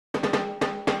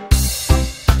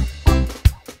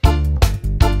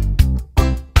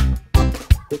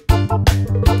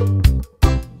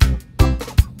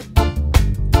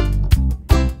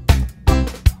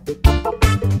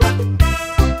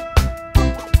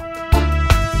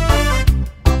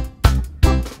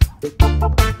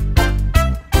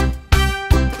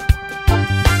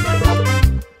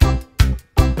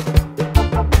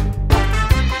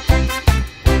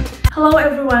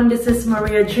this is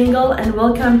Maria Jingle and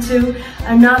welcome to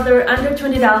another under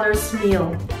 $20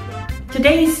 meal.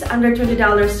 Today's under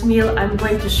 $20 meal, I'm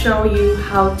going to show you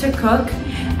how to cook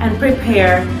and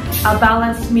prepare a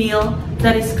balanced meal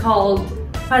that is called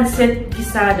Pancit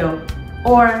Guisado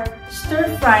or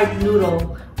stir-fried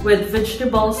noodle with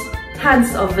vegetables,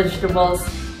 tons of vegetables,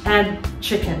 and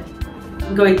chicken.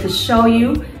 I'm going to show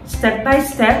you step by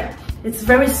step. It's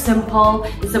very simple,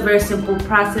 it's a very simple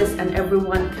process and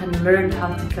everyone can learn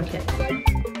how to cook it.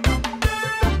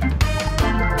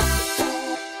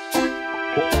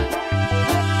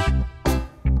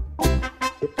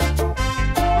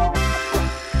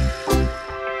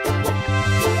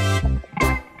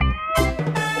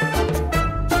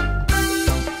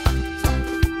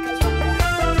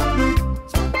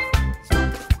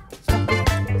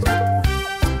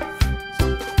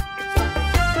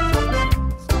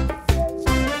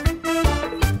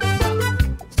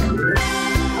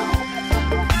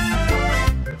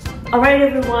 Alright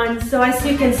everyone, so as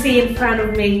you can see in front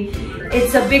of me,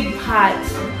 it's a big pot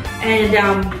and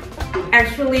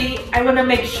actually I want to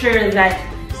make sure that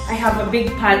I have a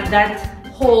big pot that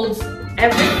holds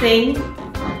everything,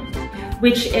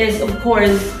 which is of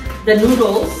course the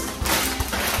noodles,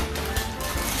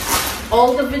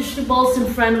 all the vegetables in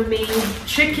front of me,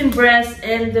 chicken breast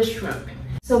and the shrimp.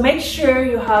 So make sure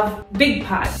you have big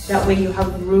pot, that way you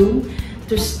have room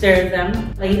to stir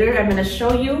them. Later I'm going to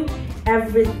show you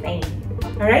everything.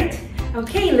 All right,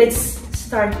 okay, let's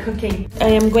start cooking. I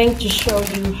am going to show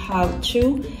you how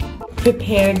to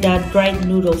prepare the dried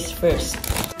noodles first.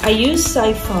 I use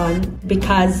Saifun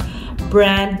because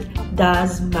brand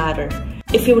does matter.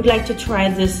 If you would like to try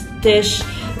this dish,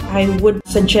 I would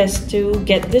suggest to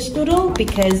get this noodle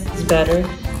because it's better.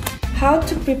 How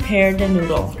to prepare the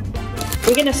noodle.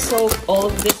 We're gonna soak all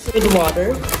of this with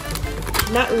water,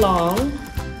 not long,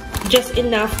 just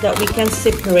enough that we can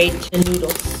separate the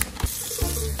noodles.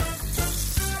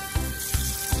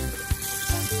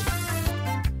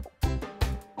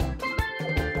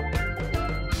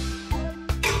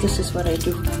 This is what I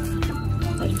do,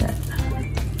 like that.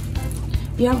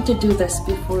 You have to do this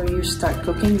before you start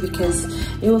cooking because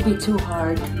it will be too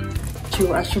hard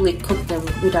to actually cook them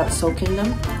without soaking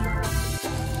them.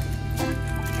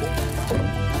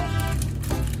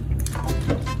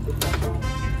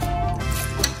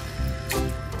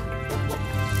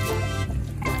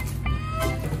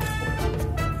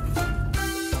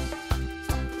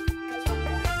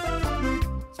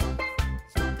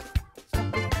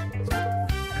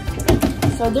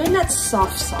 So they're not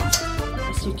soft,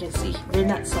 as you can see. They're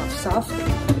not soft.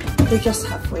 They're just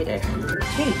halfway there.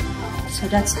 Okay, so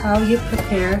that's how you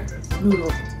prepare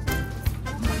noodle.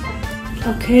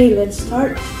 Okay, let's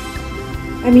start.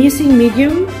 I'm using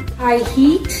medium high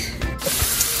heat.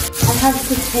 I have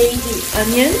sauteed the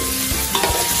onion.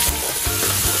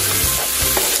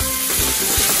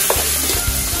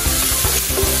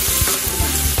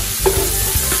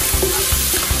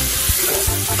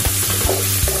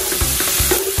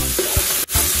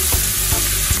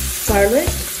 Garlic,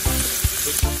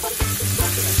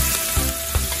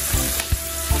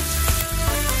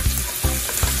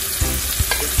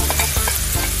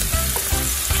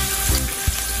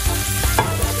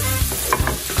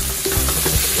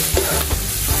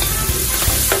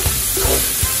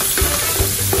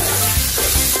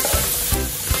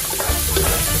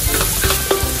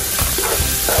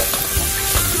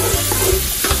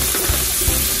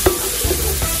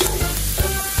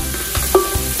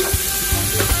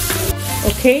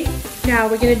 okay, now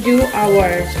we're gonna do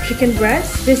our chicken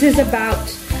breast. This is about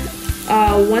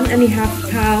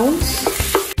 1.5 pounds.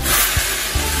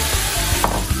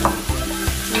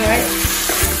 Alright,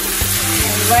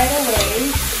 and right away,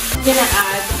 I'm gonna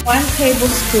add 1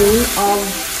 tablespoon of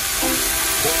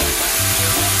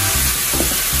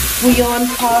bouillon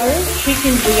powder,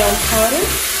 chicken bouillon powder.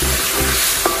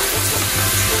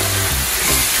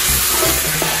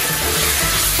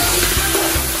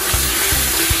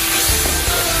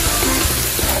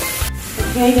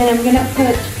 Okay, then I'm gonna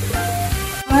put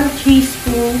 1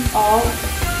 teaspoon of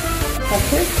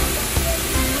pepper,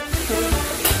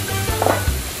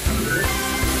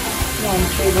 1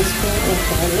 tablespoon of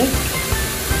garlic,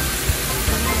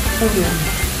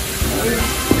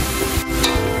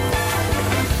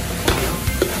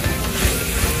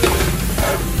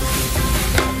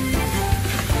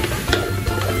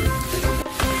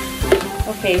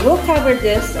 okay, we'll cover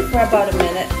this for about a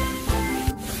minute.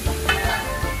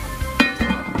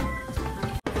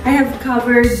 I have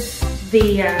covered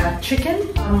the chicken.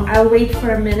 I'll wait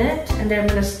for a minute and then I'm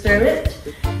gonna stir it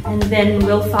and then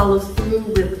we'll follow through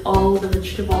with all the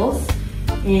vegetables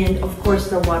and of course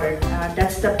the water.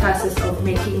 That's the process of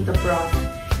making the broth.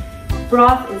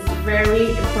 Broth is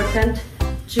very important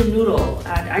to noodle.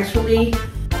 Actually,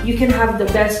 you can have the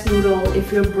best noodle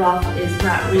if your broth is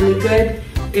not really good.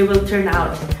 It will turn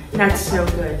out not so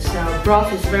good. So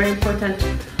broth is very important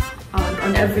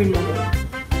on every noodle.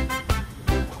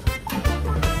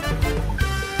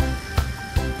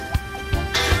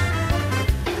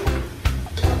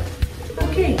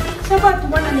 Okay, so about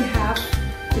 1.5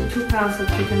 to 2 pounds of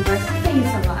chicken breast. I think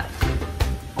it's a lot.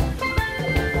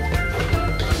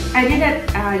 I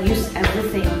didn't use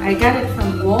everything. I got it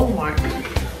from Walmart.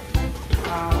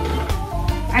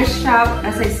 I shop,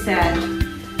 as I said,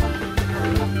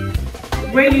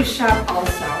 where you shop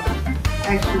also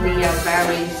actually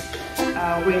varies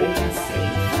where you can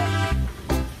save.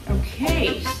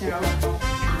 Okay, so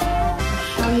I'll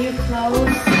show you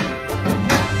close.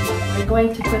 We're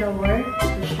going to put over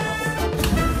the sauce.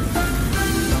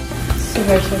 So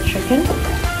here's the chicken.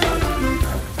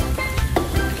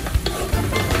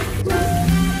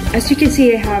 As you can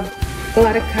see, I have a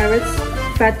lot of carrots,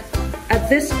 but at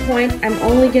this point, I'm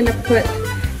only gonna put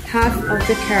half of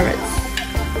the carrots.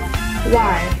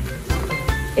 Why?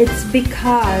 It's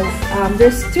because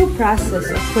there's 2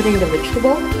 processes of putting the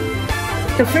vegetable.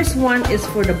 The first one is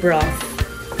for the broth.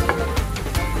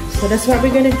 So that's what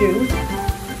we're gonna do.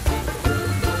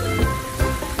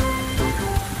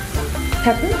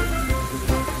 Pepper,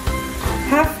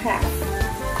 half.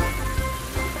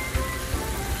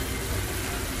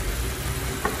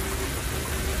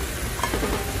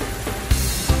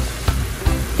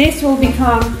 This will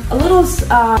become a little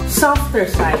softer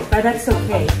side, but that's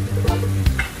okay.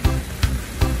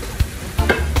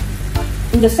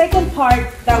 In the second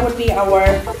part, that would be our,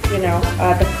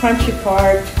 the crunchy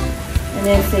part and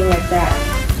anything like that.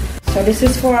 So this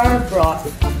is for our broth.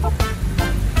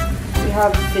 We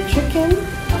have the chicken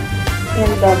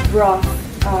and the broth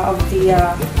of the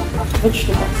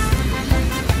vegetables.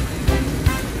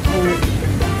 And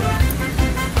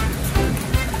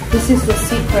this is the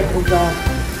secret of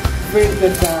the very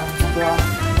good broth.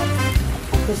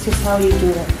 This is how you do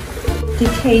it.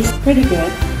 It tastes pretty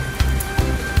good.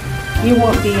 You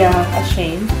won't be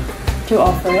ashamed to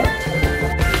offer it.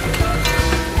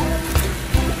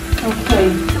 Okay,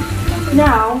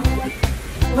 now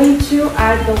I'm going to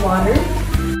add the water.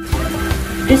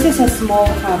 This is a small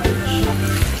cabbage.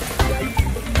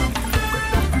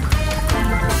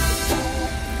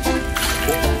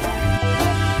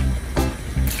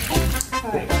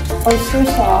 Oyster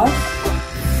sauce,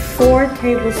 4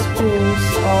 tablespoons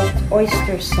of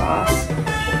oyster sauce.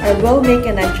 I will make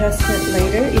an adjustment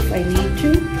later if I need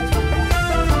to.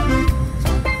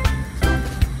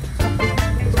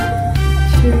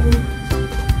 2,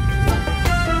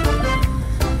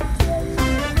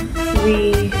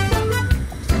 3,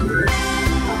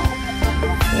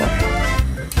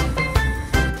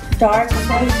 4. Dark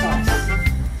soy sauce,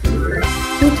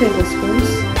 2 tablespoons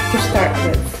to start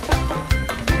with.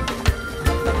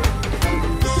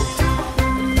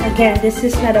 Again, this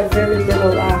is not a very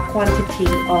little quantity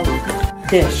of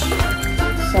dish,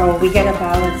 so we gotta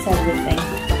balance everything.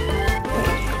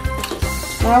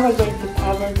 Okay. Now we're going to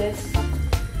cover this.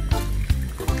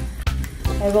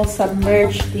 I will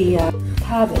submerge the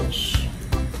cabbage.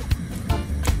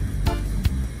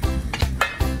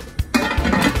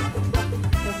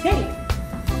 Okay.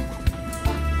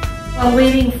 While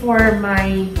waiting for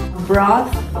my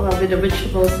broth with the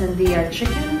vegetables and the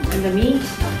chicken and the meat,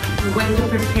 I'm going to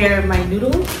prepare my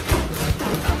noodle.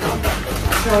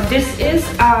 So this is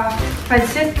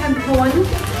Pancit Canton.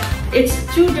 It's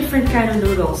 2 different kind of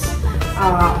noodles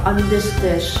on this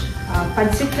dish.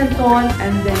 Pancit Canton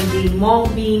and then the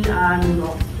 𝒨𝑚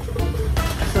noodle.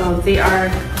 So they are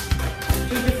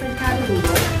 2 different kind of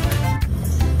noodles.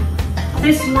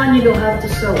 This one you don't have to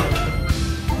sew.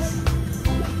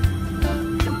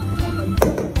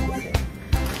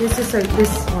 This is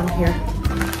this one here.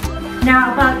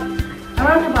 Now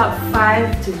around about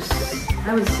 5 to,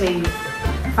 I would say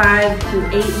 5 to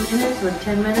 8 minutes or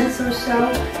 10 minutes or so,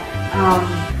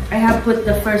 I have put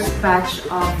the first batch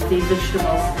of the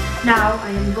vegetables. Now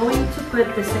I am going to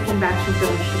put the second batch of the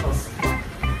vegetables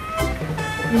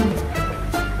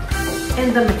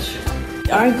in the mixture.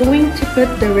 We are going to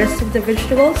put the rest of the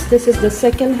vegetables. This is the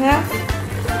second half.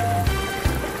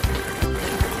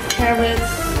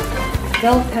 Carrots,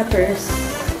 bell peppers.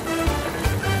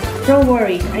 Don't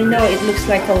worry, I know it looks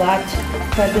like a lot,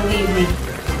 but believe me,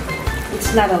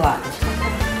 it's not a lot.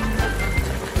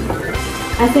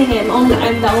 I think I'm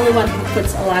the only one who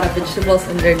puts a lot of vegetables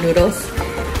in their noodles,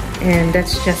 and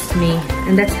that's just me,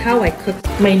 and that's how I cook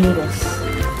my noodles.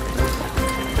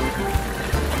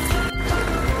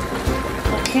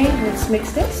 Okay, let's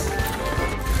mix this.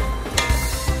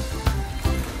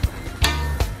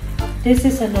 This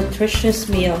is a nutritious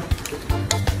meal.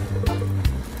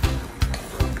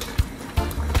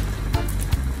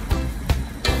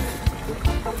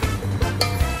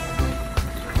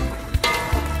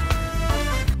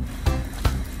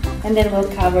 And then we'll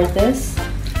cover this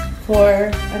for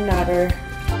another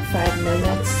 5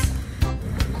 minutes.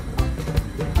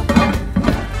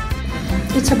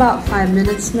 It's about 5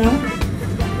 minutes now.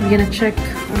 I'm gonna check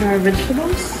on our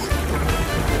vegetables.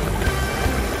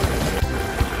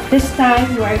 This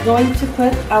time we are going to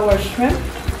put our shrimp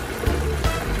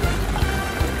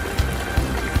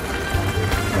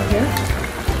over here.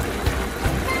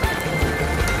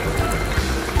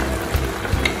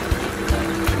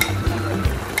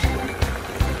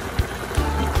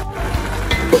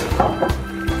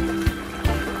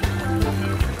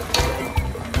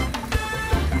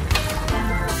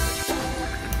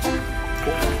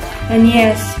 And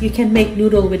yes, you can make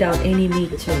noodle without any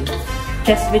meat too.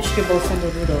 Just vegetables and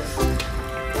the noodles.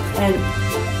 And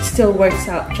it still works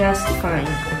out just fine.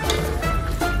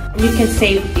 You can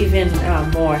save even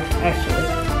more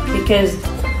actually, because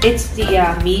it's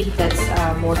the meat that's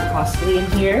more costly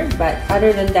in here. But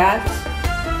other than that,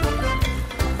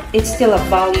 it's still a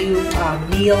value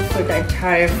meal for the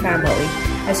entire family.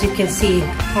 As you can see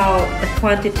how the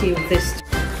quantity of this.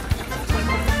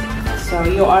 So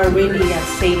you are really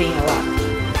saving a lot.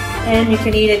 And you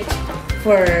can eat it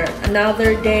for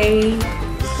another day,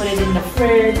 put it in the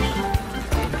fridge,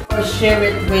 or share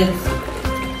it with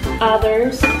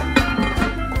others.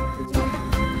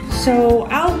 So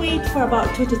I'll wait for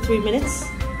about 2 to 3 minutes,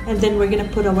 and then we're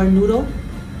gonna put our noodle.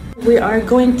 We are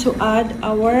going to add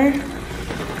our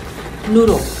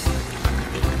noodle.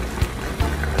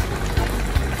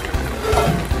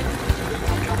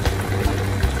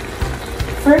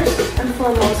 First and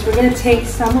foremost, we're going to take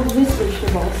some of these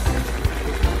vegetables.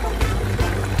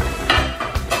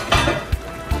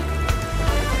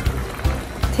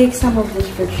 Take some of these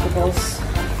vegetables.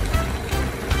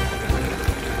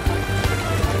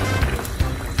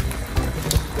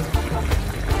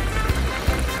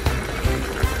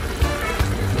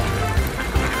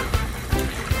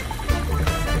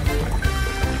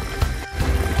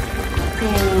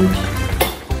 And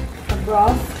the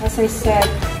broth, as I said,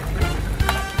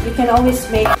 you can always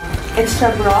make extra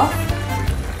broth,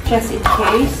 just in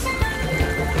case.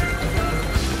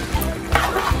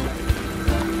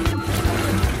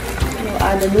 We'll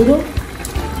add the noodle.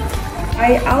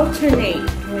 I alternate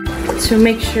to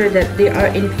make sure that they are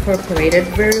incorporated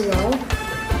very well.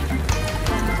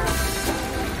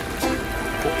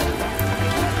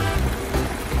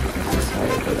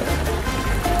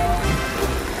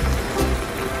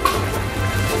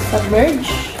 Submerge.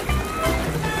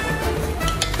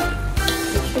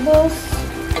 Vegetables.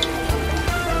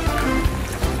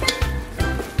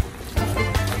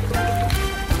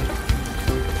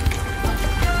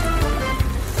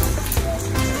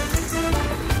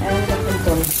 And the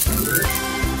Canton.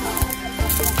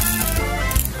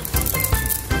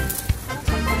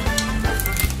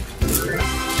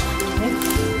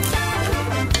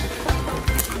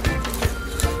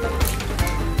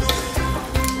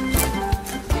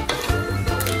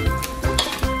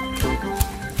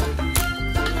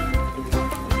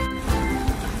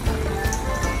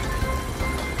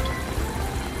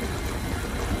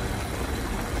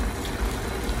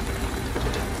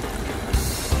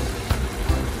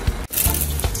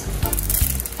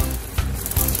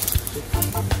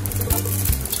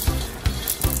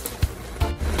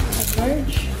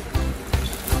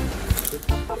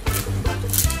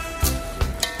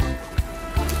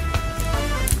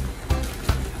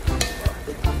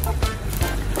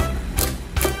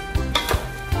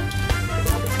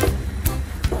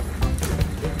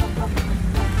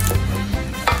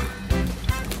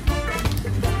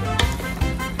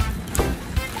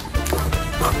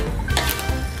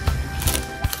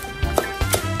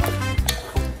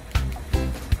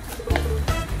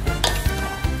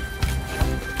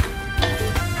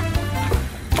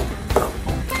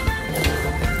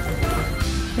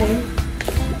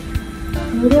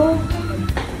 Noodle.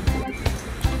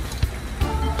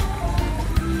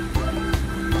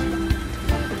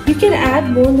 You can add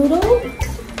more noodle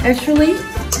actually,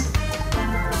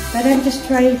 but I'm just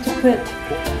trying to put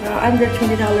under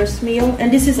 $20 meal,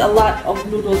 and this is a lot of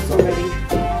noodles already,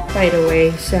 by the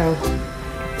way. So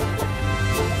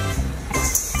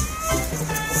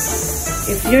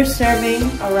if you're serving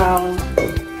around,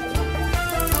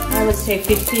 I would say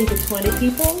 15 to 20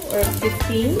 people, or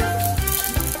 15,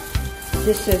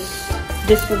 this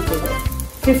will do it.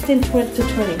 15 to 20,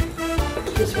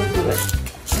 this will do it.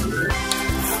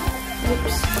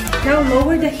 Oops. Now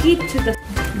lower the heat to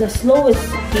the slowest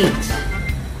heat.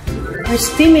 We're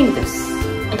steaming this,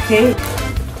 okay?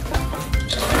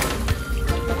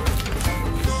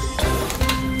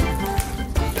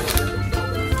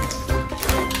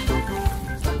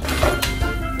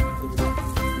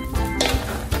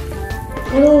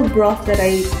 A little broth that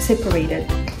I separated.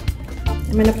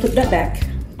 I'm gonna put that back.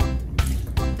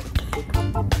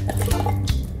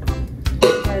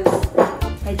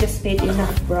 I just made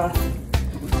enough broth.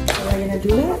 So we're gonna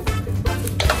do that.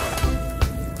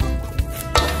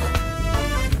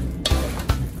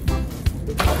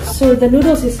 So the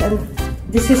noodles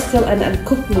this is still an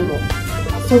uncooked noodle.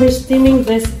 So we're steaming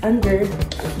this under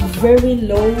very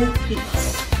low heat.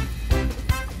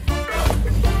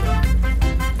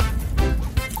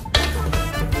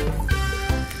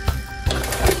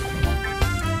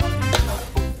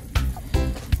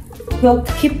 We'll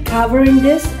keep covering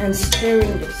this and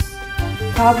stirring this.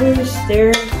 Cover,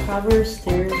 stir, cover,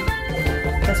 stir.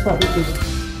 That's what we do.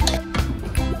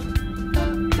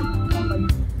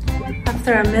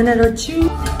 After a minute or two,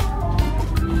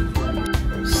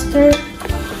 stir.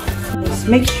 Just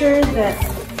make sure that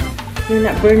you're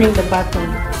not burning the bottom.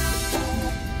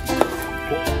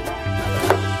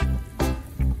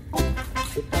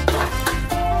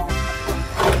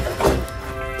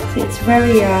 See, it's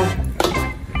very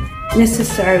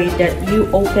necessary that you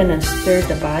open and stir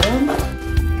the bottom.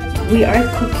 We are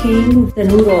cooking the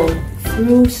noodle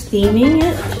through steaming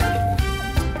it.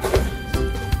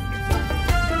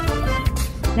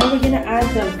 Now we're gonna add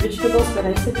the vegetables that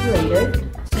I separated.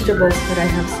 Vegetables that I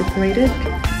have separated.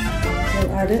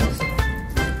 We'll add it.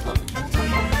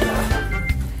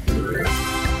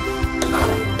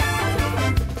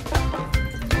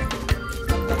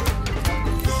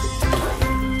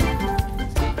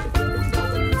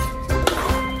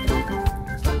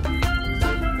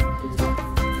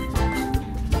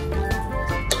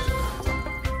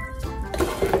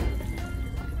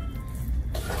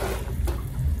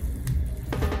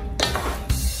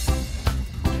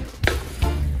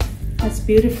 That's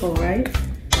beautiful, right?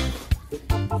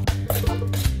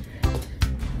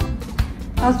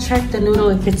 I'll check the noodle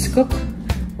if it's cooked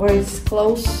or it's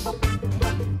close.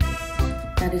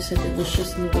 That is a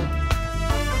delicious noodle.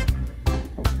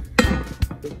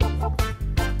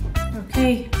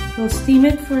 Okay, we'll steam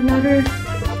it for another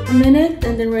minute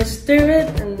and then we'll stir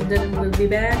it and then we'll be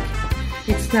back.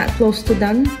 It's not close to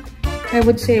done. I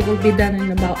would say it will be done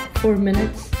in about 4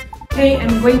 minutes. Okay,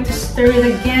 I'm going to stir it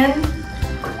again.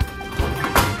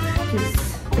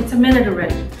 It's a minute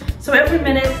already. So every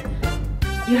minute,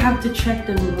 you have to check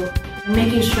the noodle and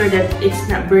making sure that it's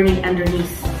not burning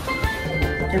underneath.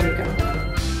 There we go.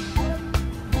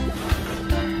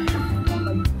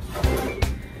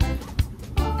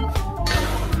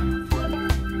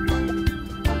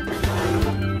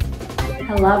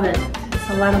 I love it. There's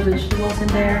a lot of vegetables in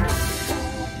there.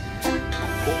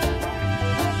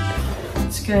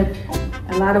 It's good.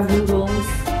 A lot of noodles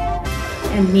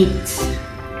and meat.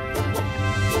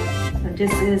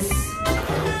 This is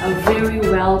a very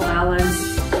well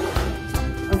balanced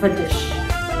of a dish.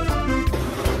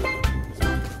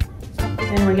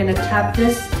 And we're gonna top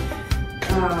this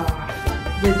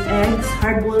with eggs,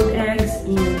 hard-boiled eggs,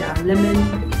 and lemon,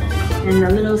 and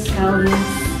a little scallions,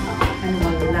 and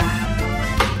voila.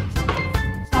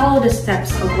 All the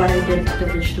steps of what I did with the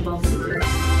vegetables.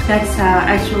 That's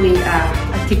actually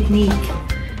a technique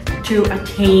to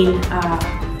attain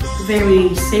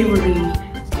very savory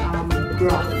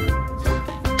broth.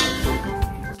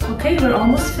 Okay, we're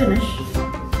almost finished.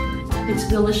 It's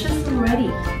delicious and ready.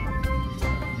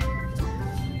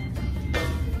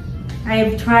 I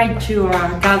have tried to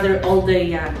gather all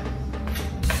the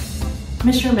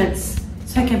measurements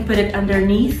so I can put it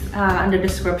underneath under the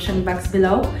description box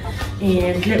below,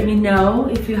 and let me know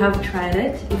if you have tried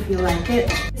it, if you like it.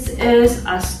 This is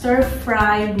a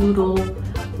stir-fry noodle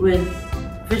with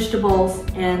vegetables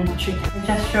and chicken. I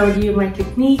just showed you my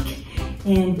technique.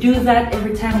 And do that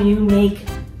every time you make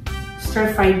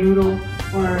stir-fried noodle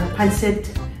or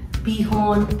pancit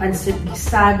bihon, pancit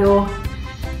guisado.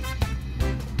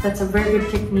 That's a very good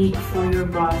technique for your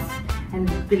broth. And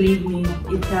believe me,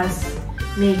 it does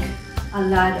make a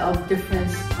lot of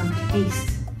difference on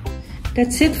taste.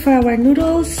 That's it for our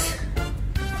noodles.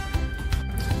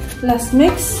 Last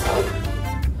mix.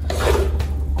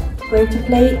 Going to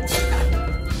plate.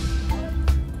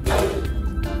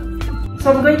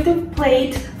 So I'm going to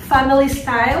plate family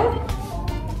style.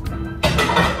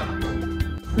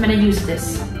 I'm gonna use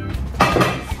this.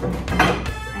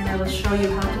 And I will show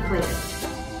you how to plate it.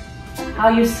 How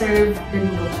you serve the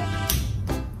noodle.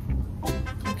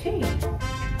 Okay.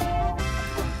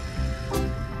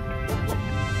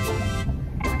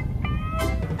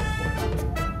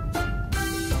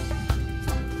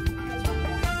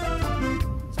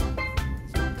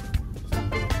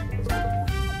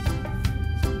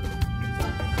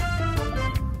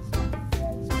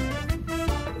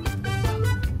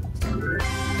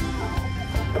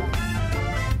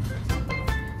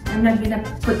 I'm not gonna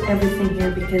put everything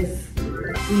here because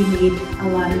we need a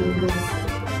lot of noodles.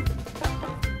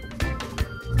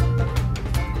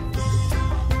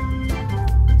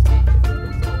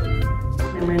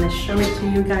 I'm gonna show it to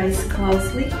you guys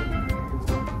closely.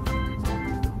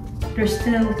 There's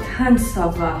still tons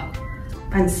of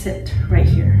pancit right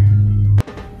here.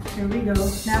 Here we go.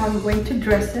 Now I'm going to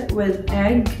dress it with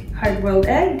egg, hard-boiled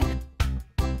egg.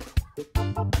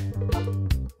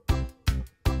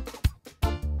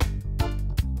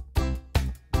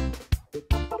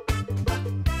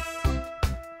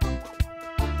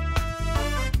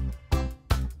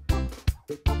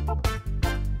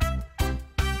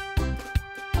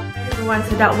 Everyone,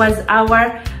 so that was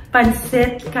our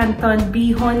Pancit Canton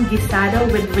bihon guisado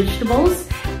with vegetables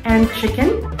and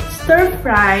chicken,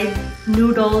 stir-fried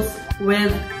noodles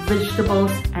with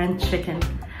vegetables and chicken.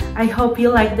 I hope you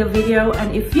liked the video,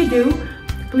 and if you do,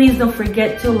 please don't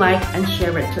forget to like and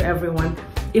share it to everyone.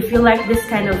 If you like this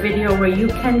kind of video where you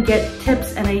can get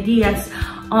tips and ideas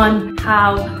on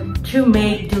how to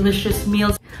make delicious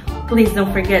meals, please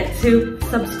don't forget to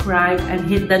subscribe and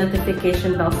hit the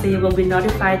notification bell so you will be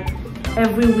notified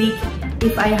every week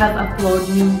if I have upload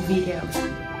new videos.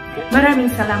 Maraming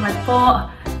salamat po.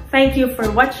 Thank you for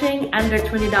watching Under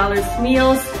 $20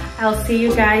 Meals. I'll see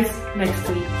you guys next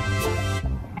week.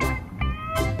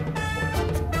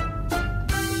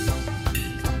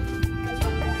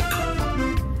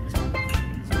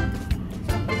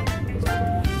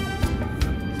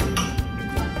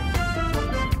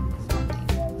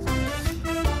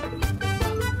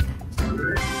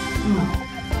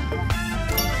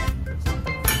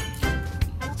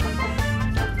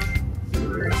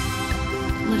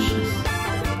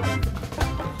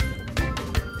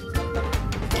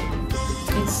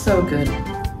 It's so good.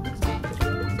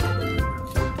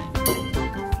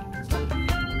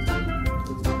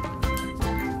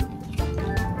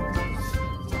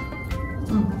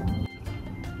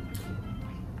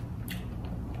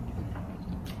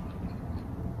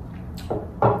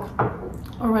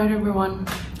 Alright everyone,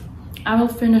 I will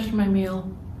finish my meal.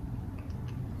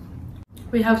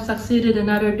 We have succeeded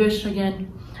another dish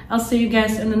again. I'll see you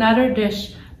guys in another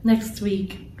dish next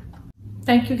week.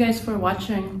 Thank you guys for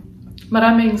watching.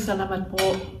 Maraming salamat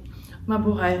po.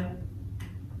 Mabuhay.